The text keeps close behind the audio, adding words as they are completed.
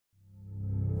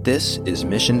This is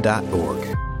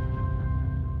Mission.org.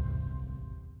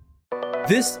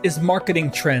 This is Marketing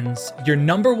Trends, your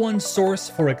number one source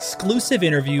for exclusive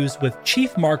interviews with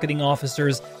chief marketing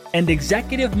officers and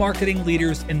executive marketing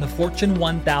leaders in the Fortune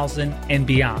 1000 and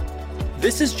beyond.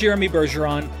 This is Jeremy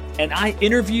Bergeron, and I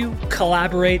interview,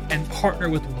 collaborate, and partner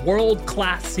with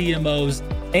world-class CMOs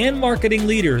and marketing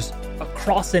leaders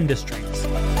across industries.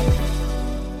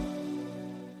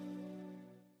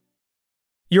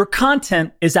 Your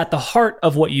content is at the heart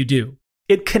of what you do.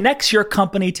 It connects your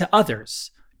company to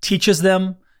others, teaches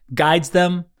them, guides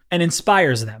them, and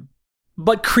inspires them.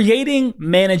 But creating,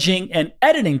 managing, and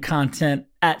editing content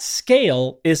at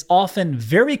scale is often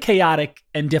very chaotic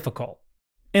and difficult.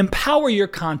 Empower your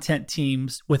content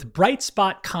teams with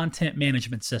Brightspot Content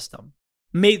Management System,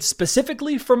 made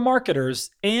specifically for marketers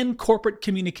and corporate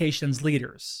communications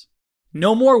leaders.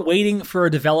 No more waiting for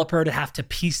a developer to have to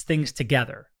piece things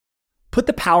together. Put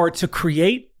the power to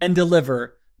create and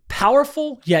deliver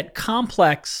powerful yet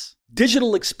complex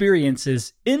digital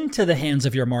experiences into the hands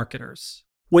of your marketers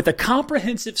with a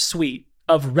comprehensive suite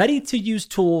of ready-to-use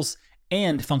tools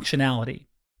and functionality.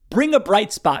 Bring a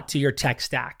bright spot to your tech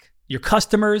stack, your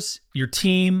customers, your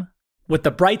team, with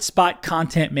the Brightspot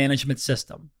Content Management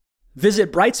System.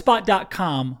 Visit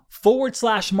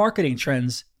brightspot.com/marketing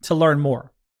trends to learn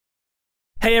more.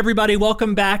 Hey everybody,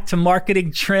 welcome back to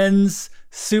Marketing Trends.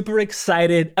 Super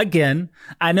excited again.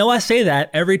 I know I say that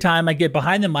every time I get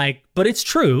behind the mic, but it's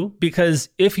true because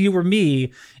if you were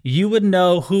me, you would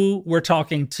know who we're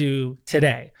talking to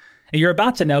today. And you're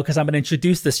about to know because I'm going to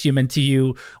introduce this human to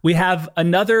you. We have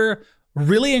another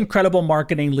really incredible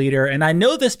marketing leader. And I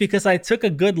know this because I took a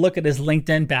good look at his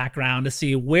LinkedIn background to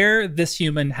see where this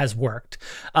human has worked.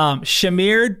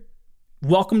 Shamir,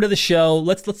 welcome to the show.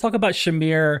 Let's talk about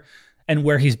Shamir and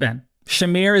where he's been.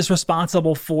 Shamir is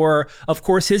responsible for, of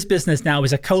course, his business now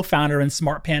is a co-founder in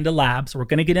Smart Panda Labs. We're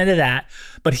going to get into that.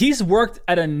 But he's worked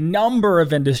at a number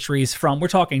of industries we're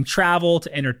talking travel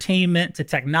to entertainment to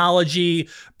technology,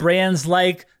 brands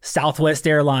like Southwest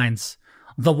Airlines,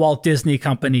 the Walt Disney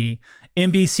Company,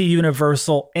 NBC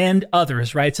Universal, and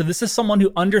others, right? So this is someone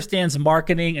who understands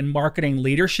marketing and marketing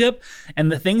leadership, and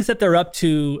the things that they're up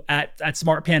to at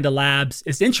Smart Panda Labs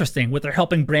is interesting. What they're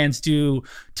helping brands do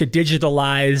to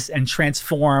digitalize and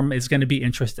transform is going to be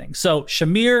interesting. So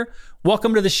Shamir,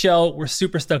 welcome to the show. We're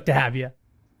super stoked to have you.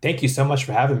 Thank you so much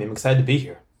for having me. I'm excited to be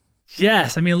here.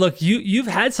 Yes. I mean, look, you've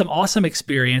had some awesome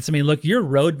experience. I mean, look, your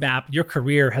roadmap, your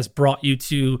career has brought you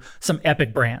to some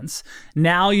epic brands.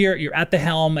 Now you're at the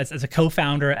helm as a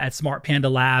co-founder at Smart Panda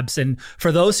Labs. And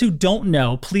for those who don't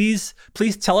know, please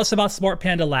tell us about Smart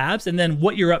Panda Labs and then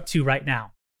what you're up to right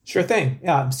now. Sure thing.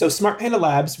 Yeah. So Smart Panda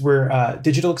Labs, we're a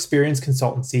digital experience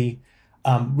consultancy.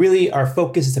 Really, our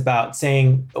focus is about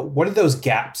saying, what are those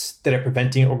gaps that are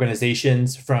preventing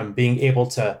organizations from being able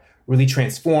to really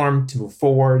transform, to move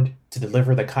forward, to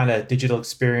deliver the kind of digital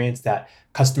experience that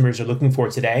customers are looking for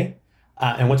today.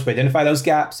 And once we identify those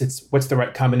gaps, it's what's the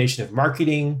right combination of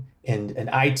marketing and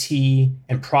IT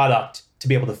and product to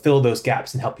be able to fill those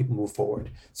gaps and help people move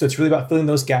forward. So it's really about filling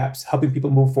those gaps, helping people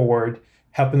move forward,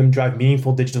 helping them drive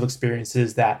meaningful digital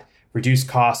experiences that reduce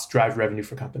costs, drive revenue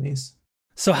for companies.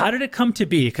 So how did it come to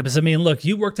be? Because I mean, look,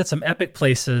 you worked at some epic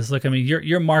places. Look, I mean,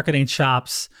 your marketing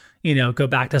chops, go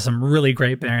back to some really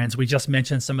great brands. We just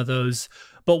mentioned some of those.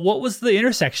 But what was the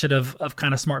intersection of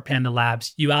kind of Smart Panda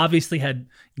Labs? You obviously had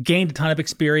gained a ton of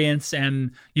experience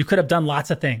and you could have done lots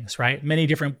of things, right?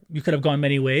 You could have gone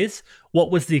many ways.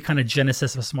 What was the kind of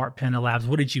genesis of Smart Panda Labs?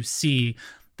 What did you see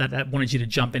that wanted you to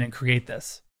jump in and create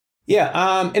this?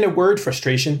 Yeah, in a word,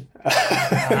 frustration.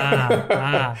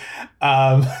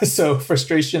 So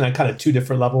frustration on kind of two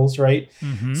different levels, right?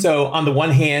 Mm-hmm. So on the one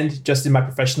hand, just in my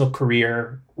professional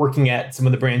career, working at some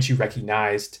of the brands you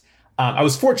recognized, I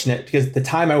was fortunate because at the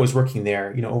time I was working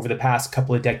there, over the past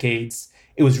couple of decades,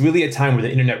 it was really a time where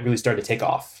the internet really started to take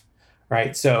off,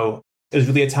 right? So it was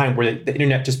really a time where the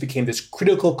internet just became this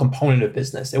critical component of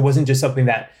business. It wasn't just something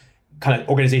that kind of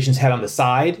organizations had on the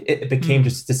side. It became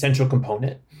just the central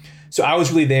component. So I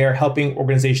was really there helping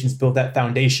organizations build that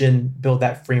foundation, build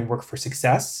that framework for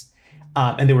success.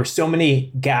 And there were so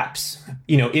many gaps,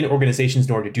 in organizations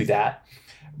in order to do that.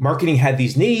 Marketing had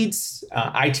these needs.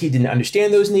 IT didn't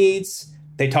understand those needs.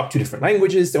 They talked two different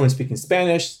languages. Someone speaking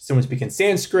Spanish, someone speaking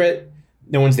Sanskrit.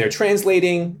 No one's there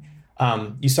translating.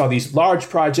 You saw these large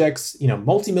projects,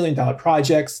 multi-million-dollar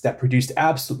projects that produced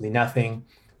absolutely nothing.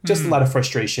 Just a lot of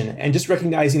frustration and just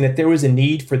recognizing that there was a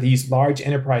need for these large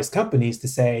enterprise companies to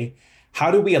say, how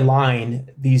do we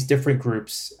align these different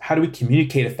groups? How do we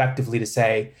communicate effectively to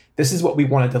say, this is what we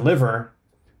want to deliver,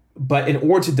 But in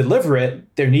order to deliver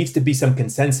it, there needs to be some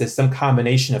consensus, some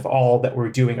combination of all that we're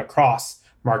doing across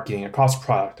marketing, across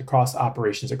product, across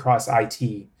operations, across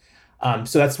IT.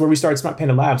 So that's where we started Smart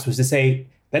Panda Labs, was to say,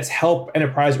 let's help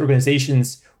enterprise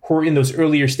organizations who are in those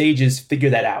earlier stages figure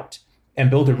that out and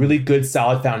build a really good,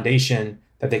 solid foundation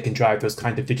that they can drive those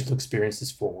kind of digital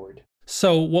experiences forward.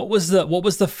 So what was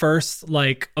the first,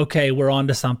 like, okay, we're on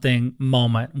to something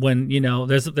moment when,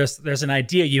 there's an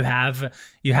idea you have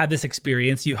this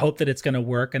experience, you hope that it's going to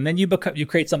work, and then you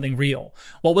create something real.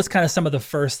 What was kind of some of the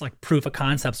first like proof of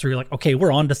concepts where you're like, okay,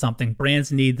 we're on to something,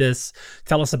 brands need this.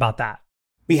 Tell us about that.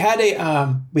 We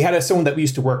had someone that we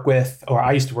used to work with, or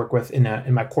I used to work with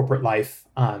in my corporate life,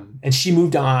 and she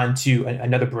moved on to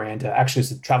another brand. Actually,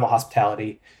 it's travel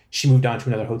hospitality. She moved on to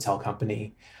another hotel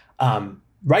company.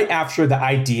 Right after the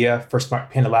idea for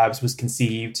Smart Panda Labs was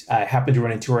conceived, I happened to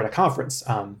run into her at a conference.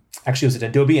 Actually, it was an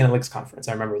Adobe Analytics conference.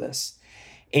 I remember this,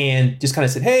 and just kind of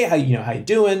said, "Hey, how you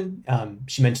doing?"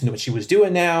 She mentioned what she was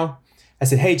doing now. I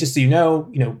said, "Hey, just so you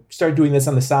know, start doing this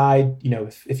on the side.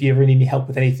 If you ever need any help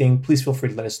with anything, please feel free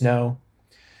to let us know."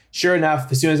 Sure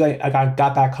enough, as soon as I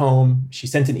got back home, she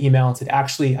sent an email and said,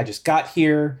 "Actually, I just got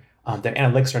here. The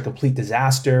analytics are a complete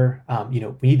disaster. We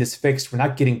need this fixed. We're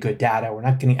not getting good data. We're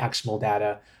not getting actionable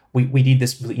data. We need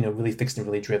this really, really fixed and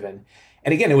really driven."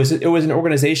 And again, it was an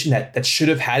organization that should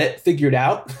have had it figured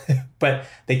out, but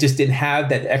they just didn't have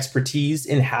that expertise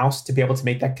in-house to be able to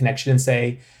make that connection and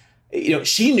say,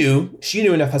 she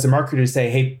knew enough as a marketer to say,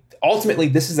 "Hey, ultimately,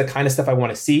 this is the kind of stuff I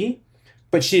want to see,"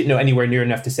 but she didn't know anywhere near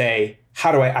enough to say,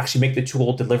 "How do I actually make the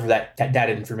tool deliver that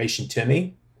data information to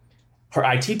me?" Her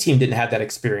IT team didn't have that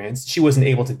experience. She wasn't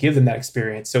able to give them that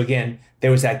experience. So again, there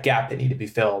was that gap that needed to be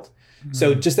filled. Mm-hmm.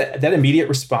 So just that immediate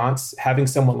response, having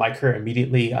someone like her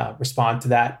immediately respond to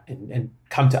that and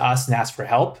come to us and ask for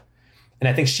help. And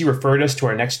I think she referred us to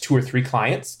our next 2 or 3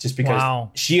 clients just because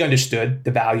she understood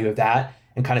the value of that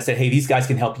and kind of said, "Hey, these guys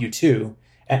can help you too."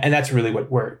 And that's really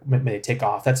what made it take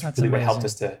off. That's really amazing. What helped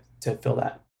us to fill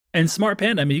that. And Smart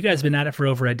Panda, you guys have been at it for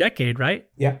over a decade, right?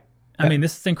 Yeah.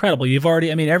 This is incredible. You've already,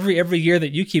 every year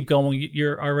that you keep going,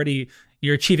 you're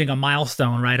achieving a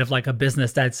milestone, right? Of like a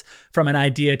business that's from an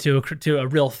idea to a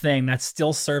real thing that's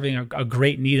still serving a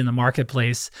great need in the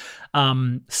marketplace.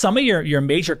 Some of your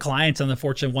major clients on the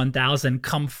Fortune 1000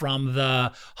 come from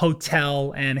the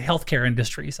hotel and healthcare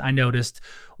industries, I noticed.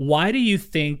 Why do you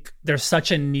think there's such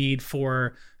a need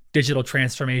for digital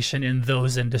transformation in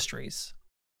those industries?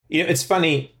 It's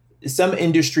funny. Some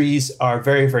industries are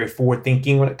very, very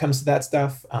forward-thinking when it comes to that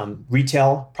stuff.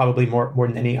 Retail, probably more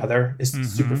than any other, is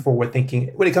super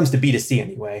forward-thinking. When it comes to B2C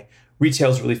anyway,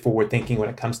 retail is really forward-thinking when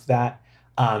it comes to that.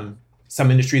 Some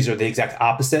industries are the exact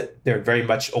opposite. They're very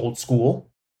much old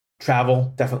school.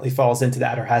 Travel definitely falls into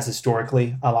that, or has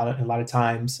historically a lot of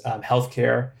times.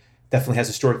 Healthcare definitely has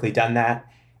historically done that.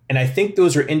 And I think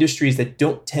those are industries that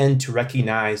don't tend to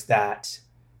recognize that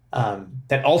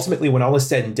ultimately, when all is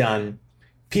said and done,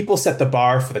 people set the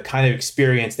bar for the kind of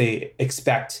experience they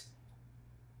expect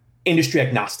industry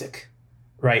agnostic,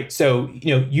 right? So,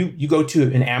 you go to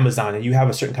an Amazon and you have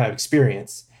a certain kind of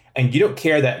experience, and you don't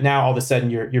care that now all of a sudden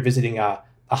you're visiting a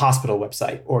hospital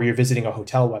website or you're visiting a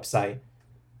hotel website.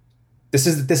 This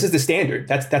is the standard.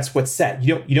 That's what's set.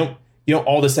 You don't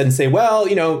all of a sudden say, well,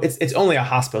 it's only a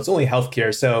hospital, it's only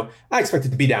healthcare, so I expect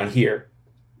it to be down here.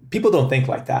 People don't think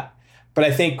like that. But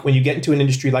I think when you get into an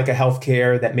industry like a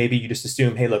healthcare, that maybe you just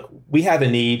assume, hey, look, we have a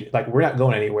need, like we're not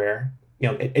going anywhere.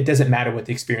 It doesn't matter what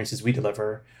the experiences we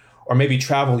deliver. Or maybe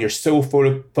travel, you're so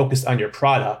focused on your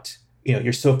product,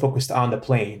 you're so focused on the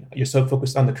plane, you're so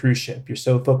focused on the cruise ship, you're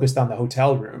so focused on the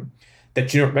hotel room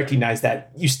that you don't recognize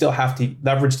that you still have to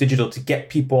leverage digital to get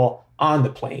people on the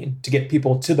plane, to get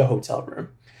people to the hotel room.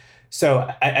 So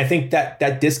I think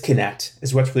that disconnect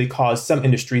is what's really caused some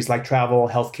industries like travel,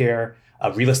 healthcare,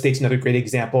 real estate's another great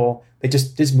example. They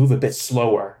just move a bit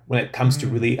slower when it comes to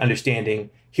really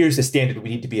understanding, here's the standard we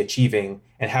need to be achieving,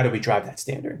 and how do we drive that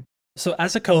standard? So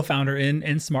as a co-founder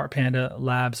in Smart Panda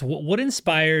Labs, what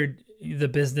inspired the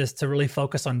business to really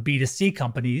focus on B2C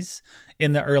companies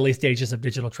in the early stages of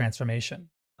digital transformation?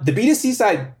 The B2C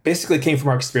side basically came from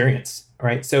our experience,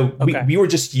 right? So we were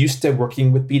just used to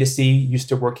working with B2C, used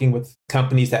to working with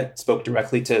companies that spoke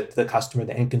directly to the customer,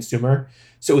 the end consumer.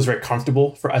 So it was very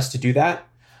comfortable for us to do that.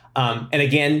 And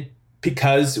again,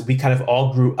 because we kind of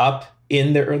all grew up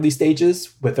in the early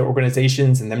stages with the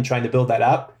organizations and them trying to build that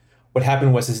up, what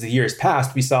happened was as the years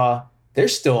passed, we saw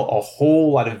there's still a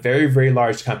whole lot of very, very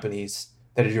large companies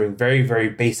that are doing very, very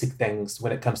basic things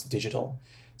when it comes to digital.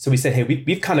 So we said, hey,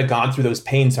 we've kind of gone through those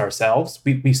pains ourselves.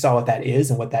 We saw what that is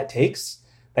and what that takes.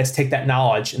 Let's take that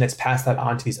knowledge and let's pass that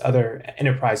on to these other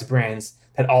enterprise brands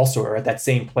also are at that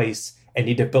same place and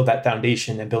need to build that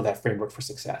foundation and build that framework for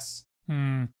success.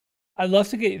 I'd love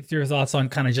to get your thoughts on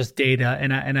kind of just data.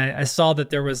 And I saw that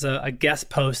there was a guest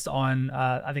post on,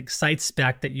 I think,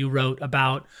 SiteSpec that you wrote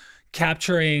about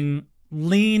capturing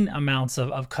lean amounts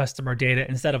of customer data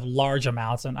instead of large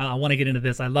amounts. And I want to get into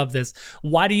this. I love this.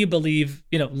 Why do you believe,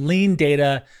 lean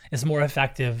data is more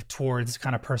effective towards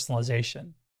kind of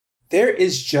personalization? There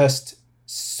is just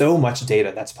so much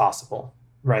data that's possible,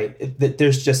 right?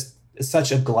 There's just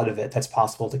such a glut of it that's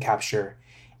possible to capture.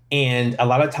 And a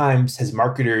lot of times as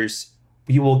marketers,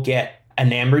 we will get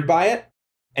enamored by it.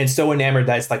 And so enamored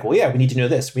that it's like, well, yeah, we need to know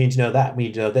this. We need to know that. We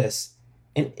need to know this.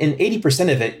 And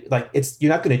 80% of it, like you're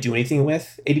not going to do anything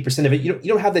with. 80% of it, you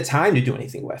don't have the time to do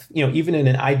anything with, even in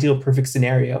an ideal perfect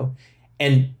scenario.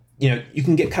 And, you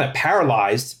can get kind of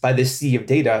paralyzed by this sea of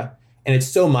data. And it's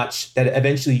so much that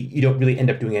eventually you don't really end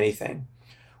up doing anything.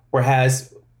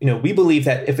 Whereas, we believe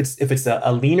that if it's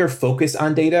a leaner focus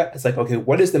on data, it's like, okay,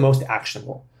 what is the most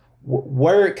actionable?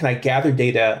 Where can I gather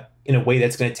data in a way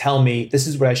that's going to tell me this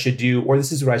is what I should do, or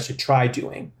this is what I should try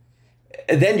doing?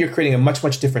 And then you're creating a much,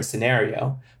 much different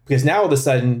scenario, because now all of a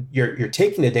sudden you're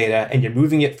taking the data and you're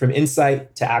moving it from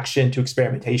insight to action to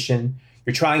experimentation.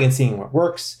 You're trying and seeing what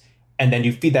works. And then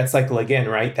you feed that cycle again,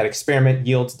 right? That experiment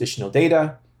yields additional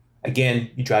data. Again,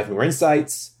 you drive more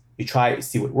insights, you try to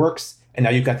see what works. And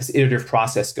now you've got this iterative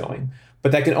process going.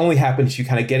 But that can only happen if you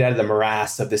kind of get out of the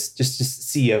morass of this just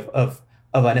sea of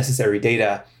unnecessary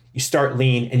data. You start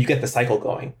lean and you get the cycle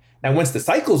going. Now, once the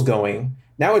cycle's going,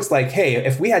 now it's like, hey,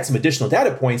 if we had some additional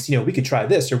data points, we could try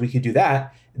this or we could do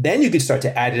that. Then you could start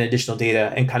to add in additional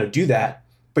data and kind of do that.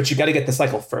 But you got to get the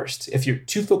cycle first. If you're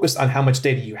too focused on how much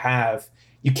data you have,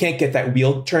 you can't get that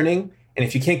wheel turning. And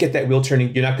if you can't get that wheel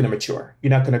turning, you're not going to mature.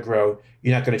 You're not going to grow.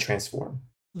 You're not going to transform.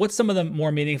 What's some of the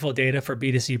more meaningful data for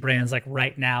B2C brands like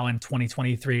right now in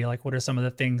 2023? Like what are some of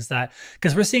the things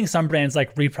because we're seeing some brands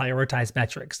like reprioritize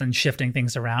metrics and shifting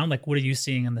things around. Like what are you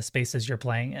seeing in the spaces you're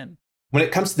playing in? When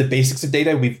it comes to the basics of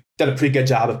data, we've done a pretty good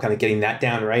job of kind of getting that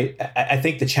down, right? I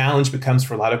think the challenge becomes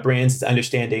for a lot of brands is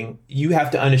understanding, you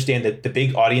have to understand that the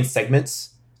big audience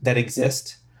segments that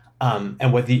exist, and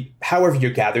however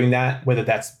you're gathering that, whether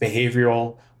that's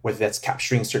behavioral, whether that's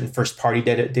capturing certain first-party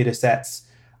data sets,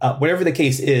 whatever the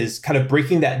case is, kind of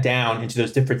breaking that down into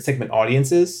those different segment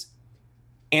audiences,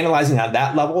 analyzing on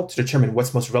that level to determine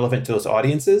what's most relevant to those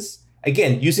audiences.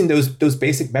 Again, using those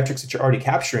basic metrics that you're already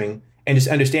capturing and just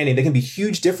understanding there can be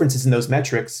huge differences in those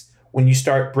metrics when you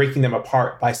start breaking them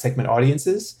apart by segment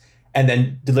audiences and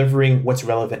then delivering what's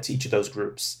relevant to each of those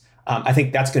groups. I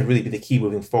think that's going to really be the key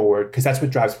moving forward because that's what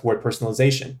drives forward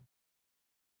personalization.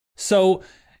 So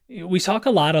we talk a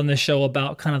lot on this show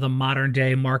about kind of the modern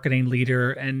day marketing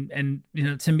leader, and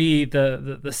to me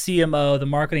the CMO, the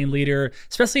marketing leader,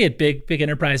 especially at big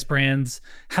enterprise brands,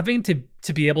 having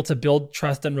to be able to build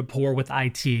trust and rapport with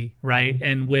IT, right,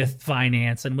 and with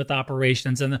finance and with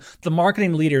operations, and the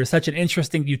marketing leader is such an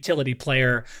interesting utility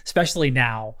player, especially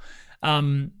now.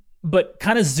 But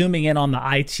kind of zooming in on the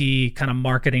IT kind of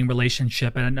marketing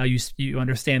relationship, and I know you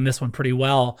understand this one pretty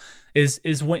well, is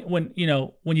when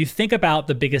you think about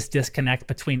the biggest disconnect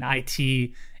between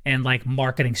IT and like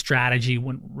marketing strategy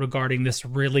regarding this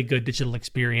really good digital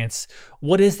experience,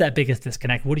 what is that biggest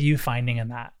disconnect? What are you finding in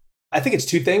that? I think it's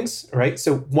two things, right?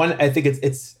 So one, I think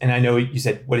it's, and I know you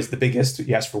said, what is the biggest?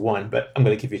 You asked for one, but I'm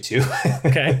going to give you two.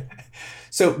 Okay.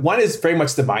 So one is very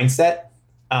much the mindset.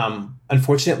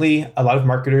 Unfortunately, a lot of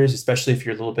marketers, especially if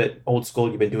you're a little bit old school,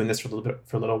 you've been doing this for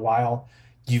a little while,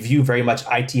 you view very much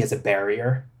IT as a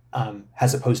barrier,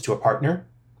 as opposed to a partner.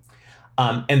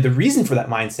 And the reason for that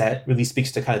mindset really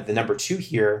speaks to kind of the number two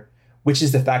here, which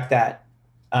is the fact that,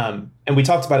 and we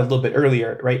talked about it a little bit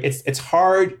earlier, right? It's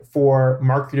hard for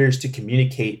marketers to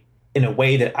communicate in a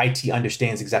way that IT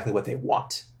understands exactly what they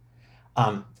want.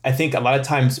 I think a lot of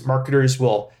times marketers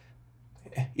will,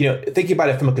 thinking about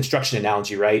it from a construction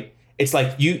analogy, right? It's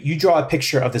like you draw a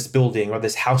picture of this building or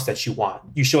this house that you want.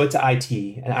 You show it to IT,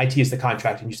 and IT is the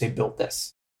contractor, and you say, build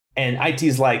this. And IT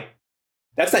is like,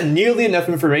 that's not nearly enough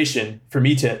information for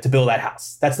me to build that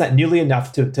house. That's not nearly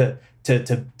enough to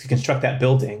construct that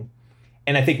building.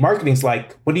 And I think marketing's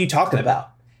like, what are you talking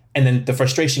about? And then the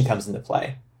frustration comes into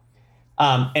play.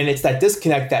 And it's that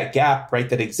disconnect, that gap, right,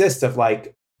 that exists of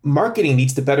like, marketing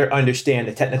needs to better understand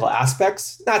the technical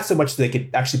aspects, not so much so they could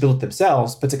actually build it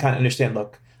themselves, but to kind of understand,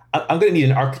 look, I'm going to need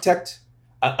an architect.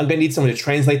 I'm going to need someone to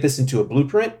translate this into a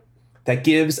blueprint that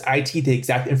gives IT the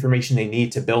exact information they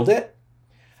need to build it.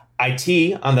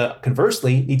 IT,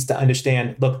 conversely, needs to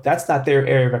understand, look, that's not their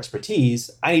area of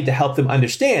expertise. I need to help them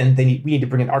understand. We need to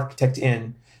bring an architect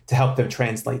in to help them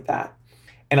translate that.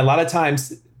 And a lot of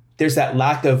times there's that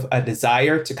lack of a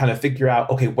desire to kind of figure out,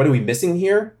 okay, what are we missing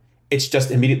here? It's just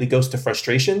immediately goes to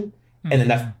frustration. And then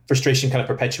that frustration kind of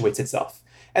perpetuates itself.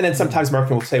 And then sometimes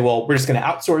marketing will say, well, we're just going to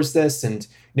outsource this and,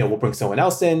 we'll bring someone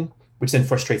else in, which then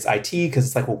frustrates IT because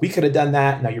it's like, well, we could have done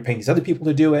that. Now you're paying these other people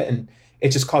to do it. And it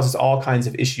just causes all kinds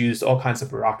of issues, all kinds of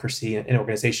bureaucracy in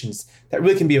organizations that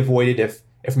really can be avoided if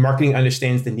marketing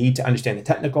understands the need to understand the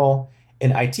technical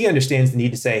and IT understands the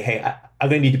need to say, hey, I'm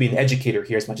going to need to be an educator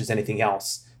here as much as anything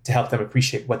else to help them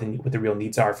appreciate what the real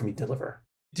needs are for me to deliver.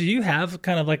 Do you have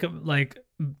kind of like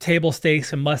table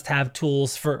stakes and must-have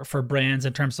tools for brands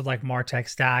in terms of like MarTech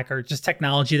stack or just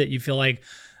technology that you feel like,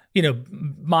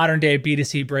 modern day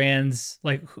B2C brands,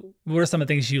 like what are some of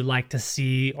the things you like to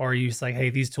see, or you just like,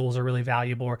 hey, these tools are really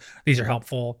valuable or these are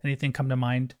helpful? Anything come to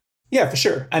mind? Yeah, for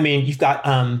sure. I mean, you've got,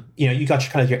 you got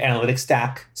your kind of your analytics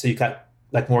stack. So you've got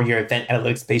like more your event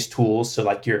analytics based tools. So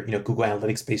like your, Google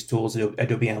Analytics based tools,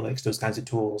 Adobe Analytics, those kinds of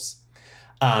tools.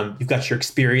 You've got your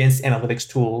experience analytics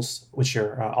tools, which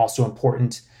are also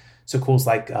important. So tools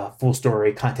like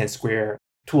FullStory, Content Square,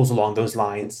 tools along those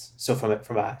lines. So from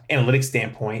an analytics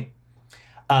standpoint,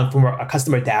 from a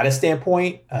customer data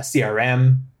standpoint,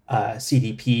 CRM,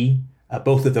 CDP,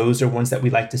 both of those are ones that we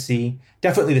like to see.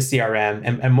 Definitely the CRM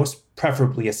and most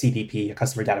preferably a CDP, a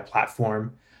customer data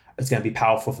platform, is going to be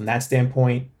powerful from that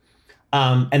standpoint.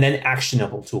 And then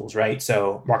actionable tools, right?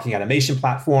 So marketing automation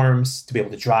platforms to be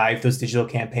able to drive those digital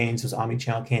campaigns, those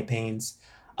omnichannel campaigns,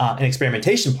 and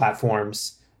experimentation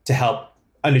platforms to help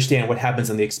understand what happens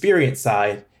on the experience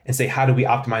side and say, how do we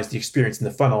optimize the experience in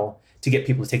the funnel to get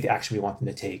people to take the action we want them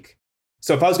to take?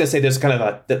 So if I was going to say there's kind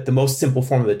of the most simple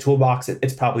form of the toolbox,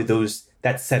 it's probably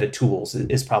that set of tools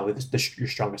is probably your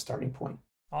strongest starting point.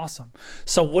 Awesome.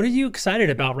 So what are you excited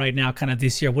about right now kind of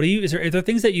this year? Are there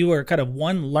things that you are kind of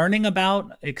learning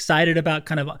about, excited about,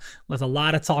 kind of with a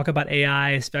lot of talk about AI,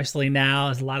 especially now,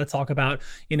 there's a lot of talk about,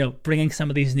 bringing some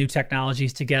of these new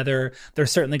technologies together. They're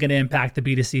certainly going to impact the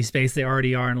B2C space. They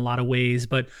already are in a lot of ways,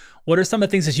 but what are some of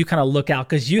the things that you kind of look out,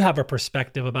 because you have a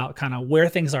perspective about kind of where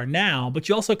things are now, but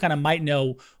you also kind of might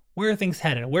know where are things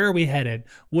headed? Where are we headed?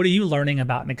 What are you learning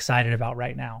about and excited about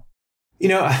right now?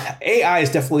 AI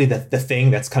is definitely the thing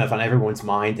that's kind of on everyone's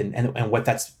mind and what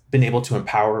that's been able to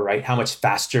empower, right? How much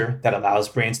faster that allows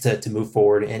brands to move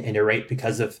forward and iterate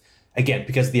because of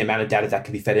the amount of data that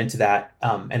can be fed into that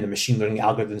and the machine learning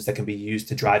algorithms that can be used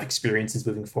to drive experiences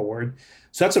moving forward.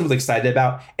 So that's what I'm really excited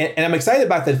about. And I'm excited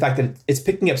about the fact that it's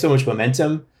picking up so much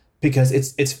momentum because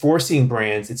it's forcing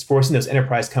brands, it's forcing those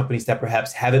enterprise companies that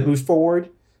perhaps haven't moved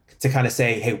forward to kind of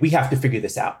say, hey, we have to figure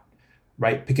this out.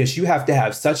 Right? Because you have to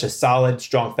have such a solid,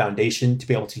 strong foundation to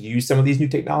be able to use some of these new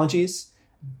technologies.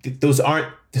 Those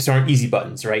aren't easy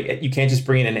buttons, right? You can't just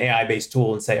bring in an AI-based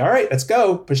tool and say, all right, let's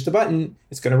go, push the button.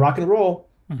 It's going to rock and roll.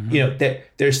 Mm-hmm.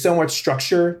 There's so much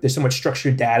structure. There's so much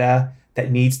structured data that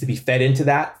needs to be fed into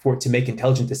that for it to make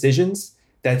intelligent decisions.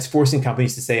 That's forcing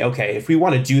companies to say, okay, if we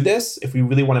want to do this, if we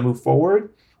really want to move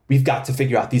forward, we've got to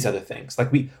figure out these other things.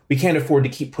 Like we can't afford to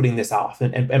keep putting this off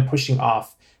and pushing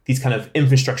off these kind of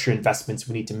infrastructure investments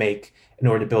we need to make in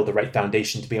order to build the right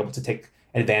foundation to be able to take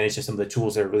advantage of some of the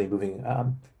tools that are really moving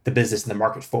the business and the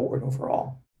market forward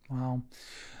overall. Wow.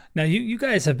 Now you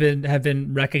guys have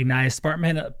been recognized.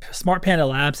 Smart Panda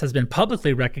Labs has been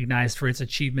publicly recognized for its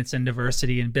achievements in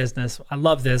diversity in business. I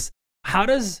love this. How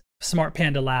does Smart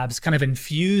Panda Labs kind of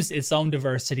infuse its own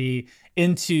diversity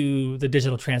into the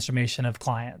digital transformation of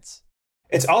clients?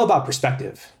 It's all about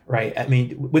perspective, right? I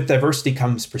mean, with diversity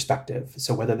comes perspective.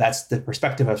 So whether that's the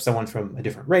perspective of someone from a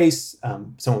different race,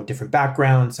 someone with a different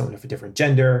background, someone with a different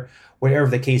gender, whatever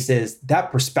the case is,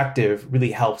 that perspective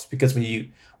really helps because when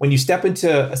you step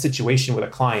into a situation with a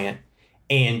client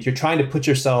and you're trying to put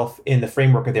yourself in the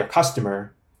framework of their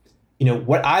customer,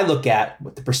 what I look at,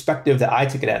 what the perspective that I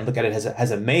took it at and look at it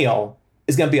as a male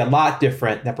is going to be a lot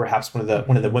different than perhaps one of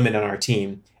the women on our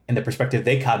team and the perspective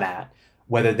they come at.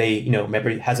 Whether they,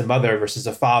 maybe has a mother versus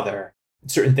a father,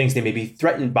 certain things they may be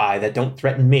threatened by that don't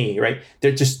threaten me, right?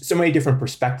 There are just so many different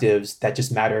perspectives that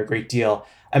just matter a great deal.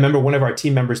 I remember one of our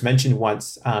team members mentioned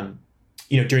once,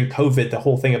 during COVID, the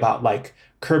whole thing about like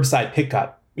curbside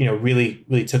pickup, really,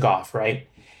 really took off, right?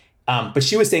 But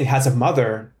she was saying as a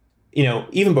mother,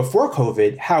 even before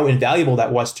COVID, how invaluable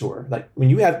that was to her. Like when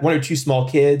you have one or two small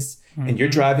kids and you're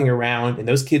driving around and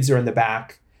those kids are in the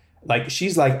back, like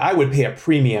she's like, I would pay a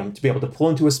premium to be able to pull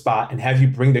into a spot and have you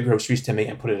bring the groceries to me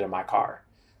and put it in my car.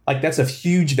 Like that's of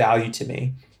huge value to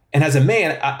me. And as a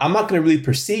man, I'm not going to really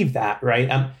perceive that, right?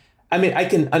 I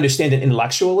can understand it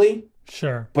intellectually,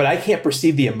 sure, but I can't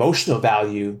perceive the emotional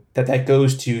value that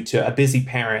goes to a busy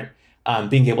parent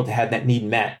being able to have that need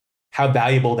met, how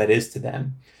valuable that is to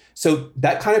them. So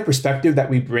that kind of perspective that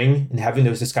we bring in having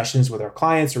those discussions with our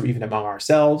clients or even among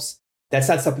ourselves, that's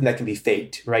not something that can be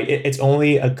faked, right? It's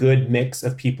only a good mix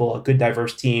of people, a good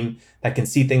diverse team that can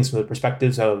see things from the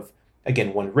perspectives of,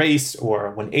 again, one race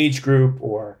or one age group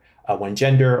or one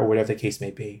gender or whatever the case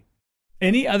may be.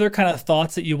 Any other kind of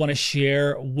thoughts that you want to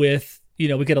share with,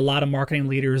 we get a lot of marketing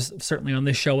leaders certainly on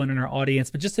this show and in our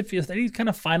audience, but just if you have any kind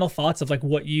of final thoughts of like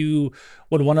what you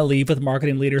would want to leave with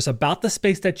marketing leaders about the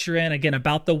space that you're in, again,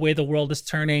 about the way the world is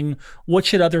turning, what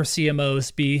should other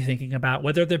CMOs be thinking about,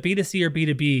 whether they're B2C or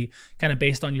B2B, kind of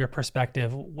based on your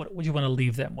perspective, what would you want to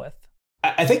leave them with?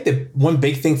 I think the one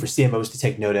big thing for CMOs to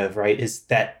take note of, right, is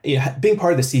that being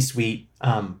part of the C-suite,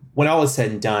 when all is said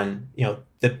and done,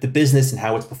 the business and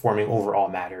how it's performing overall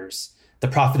matters. The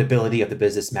profitability of the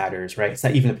business matters, right? It's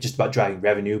not even just about driving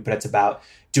revenue, but it's about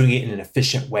doing it in an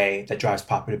efficient way that drives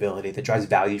profitability, that drives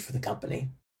value for the company.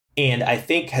 And I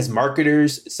think as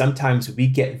marketers, sometimes we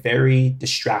get very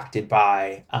distracted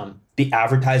by the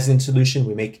advertising solution.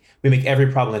 We make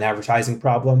every problem an advertising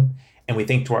problem. And we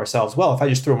think to ourselves, well, if I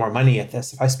just throw more money at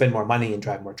this, if I spend more money and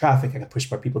drive more traffic, I can push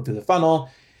more people through the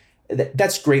funnel.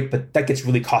 That's great, but that gets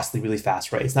really costly really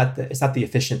fast, right? It's not the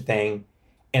efficient thing.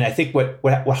 And I think what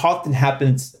often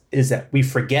happens is that we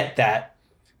forget that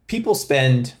people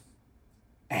spend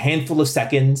a handful of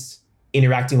seconds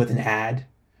interacting with an ad,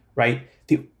 right?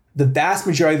 The vast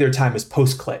majority of their time is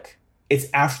post-click. It's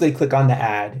after they click on the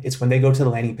ad. It's when they go to the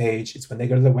landing page. It's when they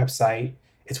go to the website.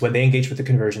 It's when they engage with the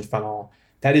conversion funnel.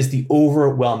 That is the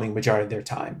overwhelming majority of their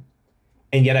time.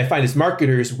 And yet I find as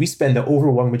marketers, we spend the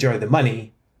overwhelming majority of the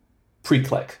money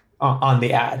pre-click on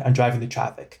the ad, on driving the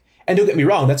traffic. And don't get me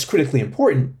wrong, that's critically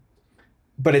important,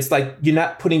 but it's like you're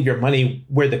not putting your money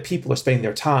where the people are spending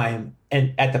their time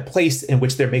and at the place in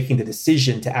which they're making the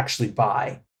decision to actually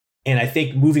buy. And I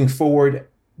think moving forward,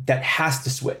 that has to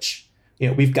switch.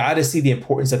 We've got to see the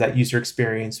importance of that user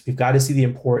experience. We've got to see the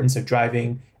importance of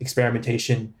driving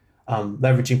experimentation,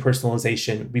 leveraging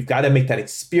personalization. We've got to make that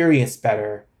experience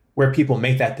better where people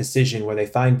make that decision, where they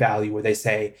find value, where they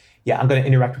say, yeah, I'm going to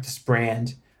interact with this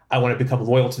brand. I want to become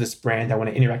loyal to this brand. I want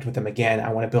to interact with them again.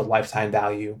 I want to build lifetime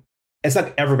value. It's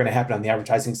not ever going to happen on the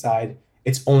advertising side.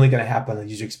 It's only going to happen on the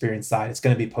user experience side. It's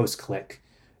going to be post-click.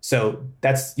 So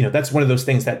that's one of those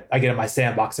things that I get in my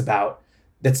sandbox about,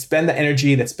 that spend the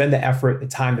energy, that spend the effort, the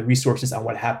time, the resources on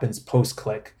what happens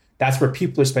post-click. That's where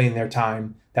people are spending their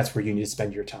time. That's where you need to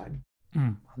spend your time.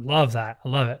 I love that. I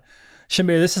love it.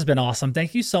 Shamir, this has been awesome.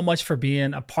 Thank you so much for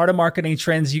being a part of Marketing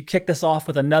Trends. You kicked us off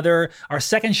with our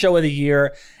second show of the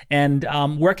year. And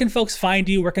where can folks find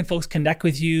you? Where can folks connect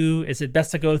with you? Is it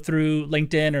best to go through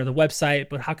LinkedIn or the website?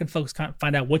 But how can folks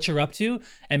find out what you're up to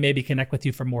and maybe connect with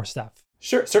you for more stuff?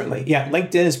 Sure, certainly. Yeah,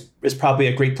 LinkedIn is probably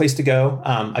a great place to go.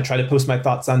 I try to post my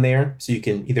thoughts on there so you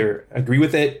can either agree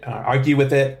with it, argue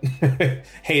with it,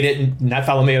 hate it, and not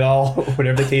follow me at all,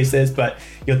 whatever the case is. But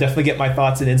you'll definitely get my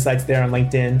thoughts and insights there on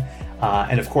LinkedIn.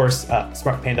 And of course,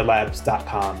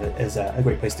 smartpandalabs.com is a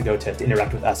great place to go to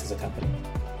interact with us as a company.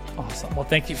 Awesome. Well,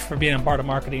 thank you for being a part of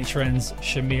Marketing Trends,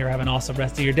 Shamir. Have an awesome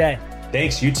rest of your day.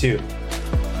 Thanks, you too.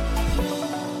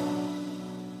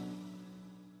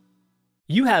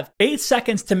 You have 8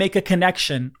 seconds to make a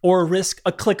connection or risk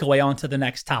a click away onto the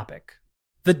next topic.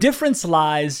 The difference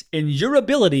lies in your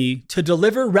ability to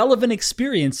deliver relevant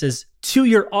experiences to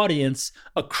your audience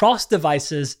across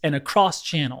devices and across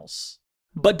channels.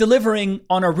 But delivering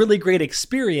on a really great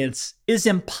experience is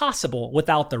impossible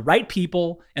without the right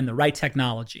people and the right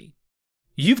technology.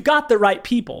 You've got the right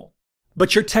people,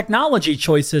 but your technology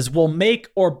choices will make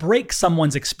or break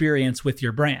someone's experience with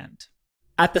your brand.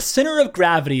 At the center of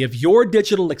gravity of your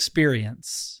digital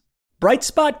experience,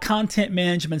 Brightspot Content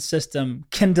Management System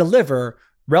can deliver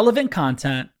relevant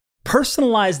content,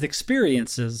 personalized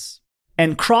experiences,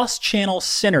 and cross-channel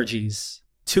synergies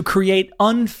to create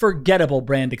unforgettable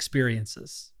brand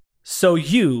experiences, so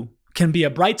you can be a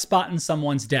bright spot in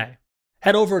someone's day.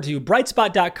 Head over to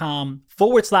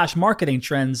brightspot.com/marketing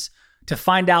trends to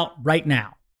find out right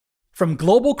now. From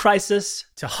global crisis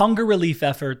to hunger relief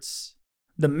efforts,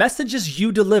 the messages you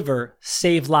deliver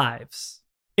save lives,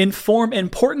 inform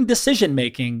important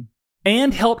decision-making,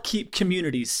 and help keep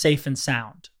communities safe and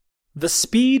sound. The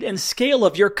speed and scale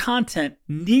of your content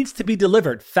needs to be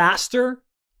delivered faster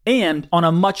and on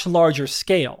a much larger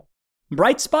scale.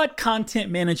 Brightspot Content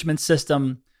Management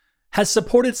System has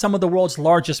supported some of the world's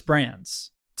largest brands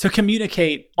to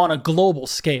communicate on a global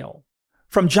scale.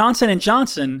 From Johnson &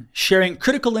 Johnson sharing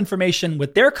critical information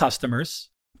with their customers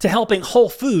to helping Whole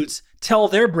Foods tell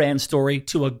their brand story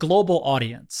to a global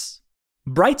audience.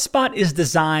 Brightspot is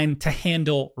designed to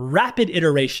handle rapid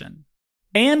iteration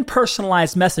and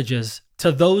personalized messages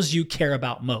to those you care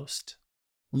about most.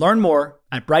 Learn more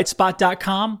at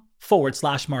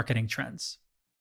brightspot.com/marketing trends.